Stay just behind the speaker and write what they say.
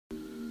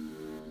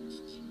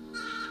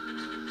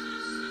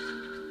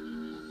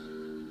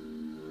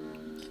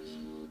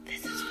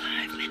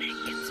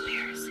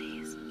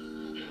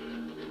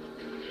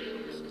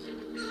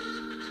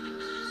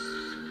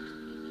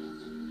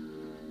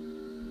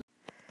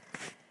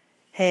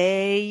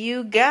Hey,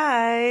 you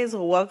guys!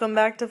 Welcome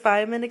back to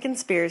 5-Minute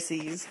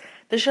Conspiracies,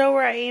 the show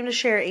where I aim to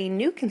share a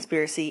new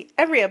conspiracy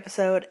every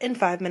episode in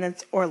 5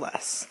 minutes or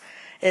less.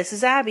 This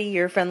is Abby,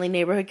 your friendly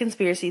neighborhood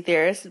conspiracy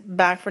theorist,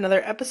 back for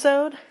another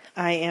episode.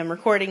 I am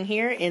recording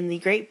here in the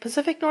great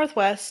Pacific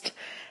Northwest,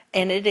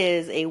 and it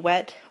is a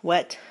wet,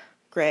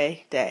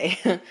 gray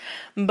day.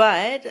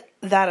 But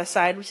that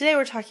aside, today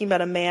we're talking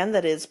about a man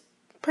that is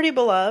pretty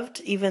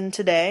beloved even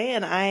today,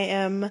 and I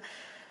am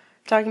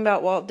talking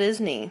about Walt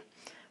Disney.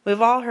 We've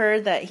all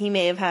heard that he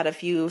may have had a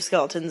few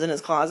skeletons in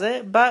his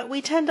closet, but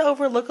we tend to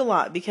overlook a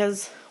lot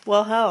because,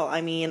 well, hell,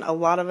 I mean, a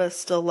lot of us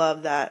still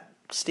love that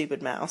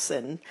stupid mouse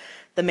and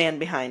the man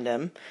behind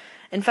him.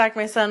 In fact,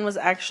 my son was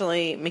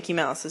actually Mickey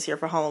Mouse this year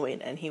for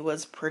Halloween, and he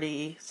was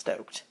pretty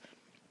stoked.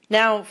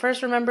 Now,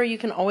 first remember, you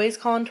can always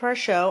call into our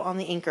show on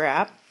the Anchor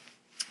app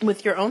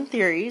with your own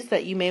theories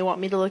that you may want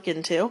me to look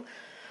into.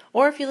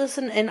 Or if you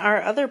listen in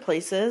our other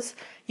places,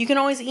 you can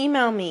always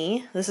email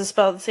me. This is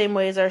spelled the same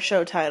way as our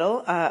show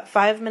title,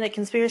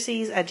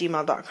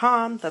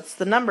 5minuteconspiracies@gmail.com. That's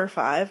the number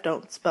 5.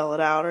 Don't spell it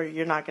out or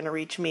you're not going to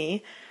reach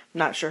me. I'm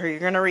not sure who you're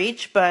going to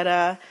reach,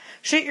 but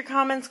shoot your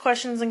comments,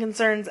 questions, and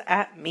concerns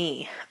at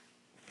me.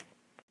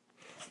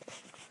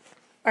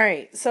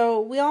 Alright, so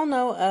we all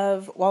know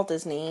of Walt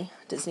Disney,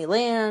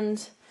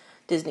 Disneyland,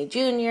 Disney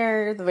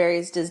Junior, the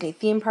various Disney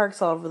theme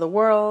parks all over the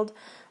world.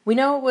 We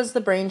know it was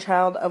the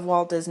brainchild of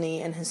Walt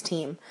Disney and his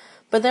team,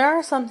 but there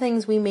are some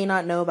things we may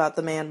not know about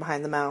the man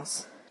behind the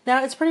mouse.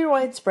 Now, it's pretty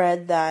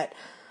widespread that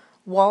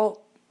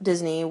Walt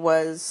Disney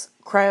was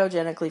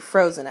cryogenically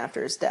frozen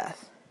after his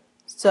death.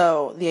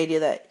 So, the idea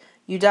that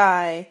you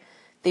die,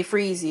 they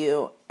freeze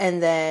you,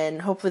 and then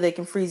hopefully they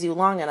can freeze you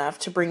long enough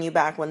to bring you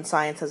back when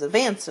science has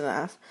advanced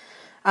enough.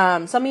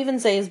 Some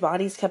even say his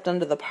body's kept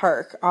under the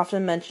park,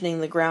 often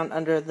mentioning the ground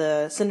under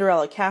the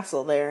Cinderella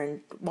Castle there in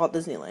Walt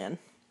Disneyland.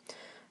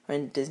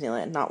 In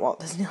Disneyland, not Walt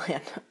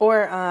Disneyland.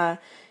 Or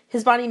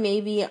his body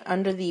may be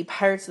under the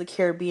Pirates of the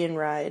Caribbean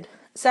ride.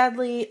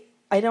 Sadly,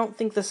 I don't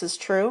think this is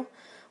true.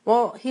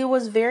 Well, he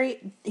was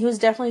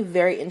definitely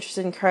very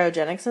interested in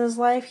cryogenics in his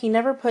life. He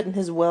never put in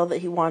his will that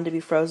he wanted to be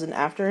frozen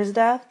after his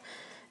death,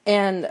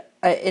 and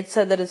it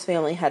said that his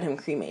family had him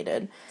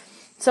cremated.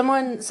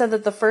 Someone said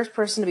that the first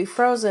person to be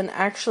frozen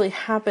actually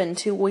happened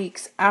 2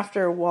 weeks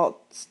after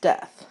Walt's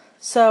death.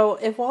 So,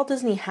 if Walt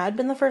Disney had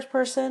been the first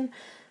person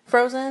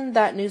frozen,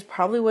 that news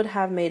probably would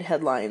have made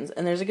headlines,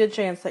 and there's a good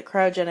chance that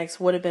cryogenics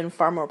would have been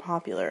far more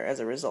popular as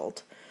a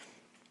result.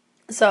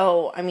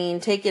 So, I mean,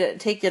 take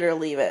it or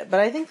leave it. But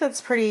I think that's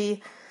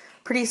pretty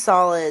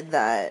solid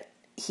that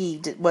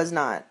he was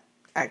not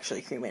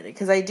actually cremated,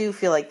 because I do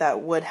feel like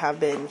that would have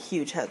been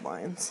huge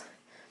headlines.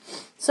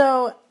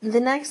 So, the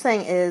next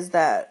thing is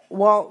that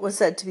Walt was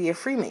said to be a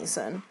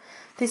Freemason.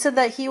 They said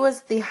that he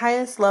was the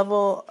highest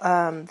level,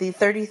 the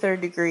 33rd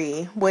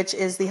degree, which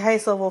is the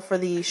highest level for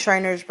the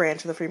Shriners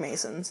branch of the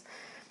Freemasons.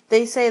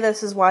 They say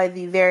this is why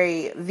the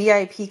very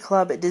VIP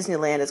club at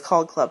Disneyland is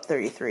called Club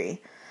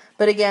 33.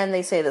 But again,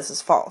 they say this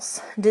is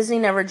false. Disney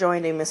never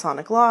joined a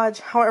Masonic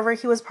lodge. However,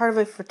 he was part of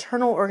a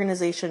fraternal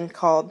organization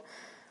called,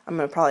 I'm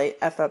going to probably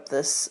F up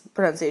this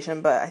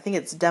pronunciation, but I think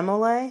it's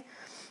Demolay.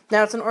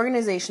 Now, it's an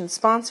organization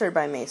sponsored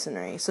by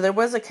Masonry, so there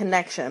was a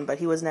connection, but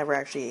he was never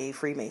actually a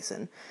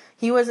Freemason.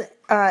 He was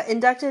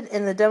inducted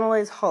in the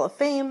Demolay's Hall of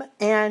Fame,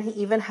 and he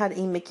even had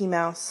a Mickey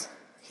Mouse.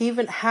 He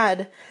even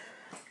had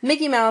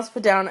Mickey Mouse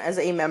put down as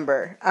a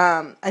member.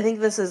 I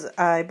think this is,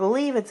 I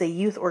believe it's a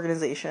youth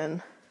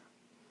organization,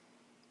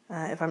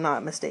 if I'm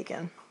not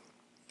mistaken.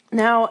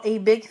 Now, a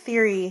big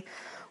theory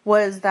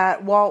was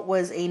that Walt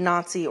was a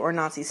Nazi or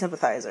Nazi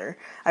sympathizer.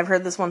 I've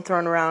heard this one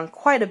thrown around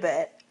quite a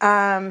bit.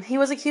 He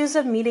was accused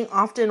of meeting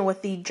often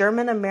with the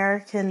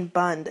German-American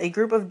Bund, a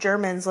group of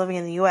Germans living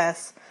in the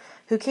U.S.,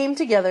 who came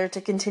together to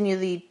continue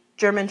the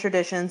German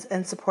traditions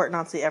and support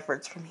Nazi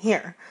efforts from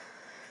here.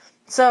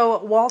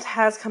 So, Walt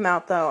has come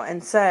out, though,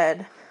 and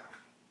said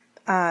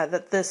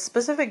that this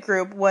specific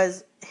group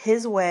was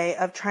his way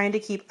of trying to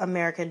keep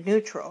America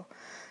neutral.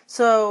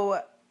 So,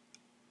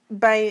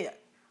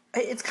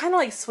 it's kind of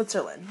like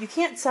Switzerland. You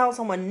can't tell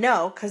someone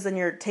no, because then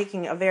you're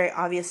taking a very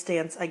obvious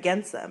stance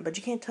against them. But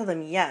you can't tell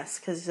them yes,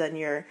 because then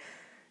you're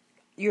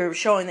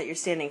showing that you're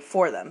standing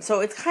for them. So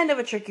it's kind of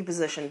a tricky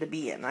position to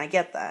be in. I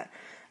get that.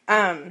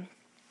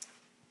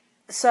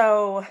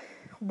 So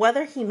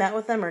whether he met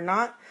with them or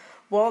not,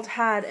 Walt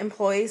had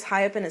employees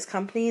high up in his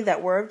company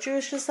that were of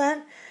Jewish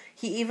descent.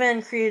 He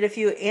even created a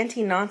few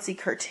anti-Nazi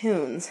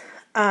cartoons.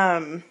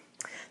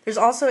 There's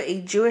also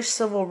a Jewish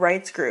civil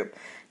rights group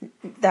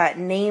that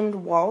named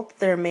Walt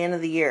their Man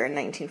of the Year in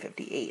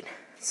 1958.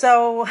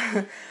 So,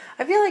 I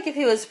feel like if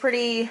he was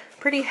pretty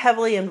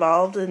heavily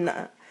involved in,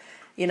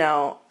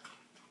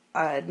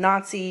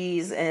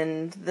 Nazis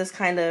and this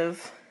kind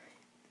of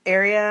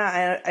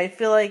area, I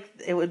feel like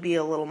it would be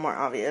a little more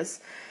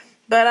obvious.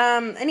 But,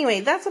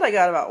 anyway, that's what I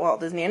got about Walt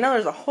Disney. I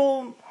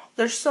know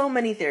there's so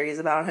many theories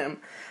about him,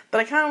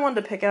 but I kind of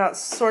wanted to pick out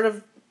sort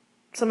of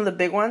some of the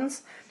big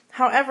ones.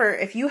 However,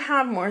 if you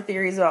have more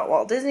theories about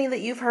Walt Disney that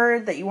you've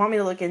heard that you want me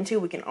to look into,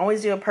 we can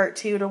always do a part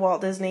 2 to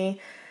Walt Disney.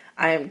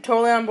 I am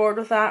totally on board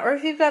with that. Or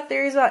if you've got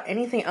theories about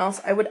anything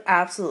else, I would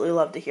absolutely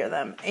love to hear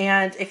them.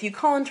 And if you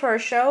call into our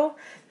show,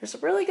 there's a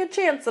really good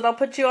chance that I'll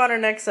put you on our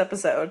next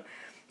episode.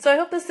 So I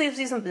hope this leaves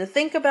you something to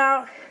think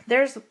about.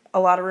 There's a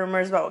lot of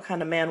rumors about what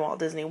kind of man Walt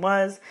Disney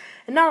was,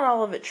 and not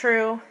all of it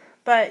true,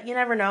 but you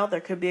never know. There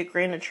could be a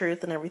grain of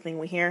truth in everything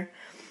we hear.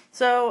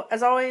 So,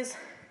 as always,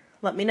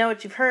 let me know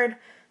what you've heard.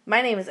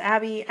 My name is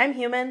Abby. I'm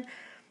human.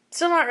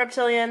 Still not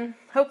reptilian.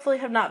 Hopefully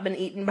have not been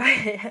eaten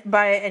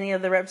by any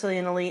of the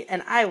reptilian elite,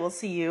 and I will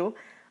see you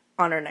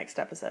on our next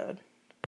episode.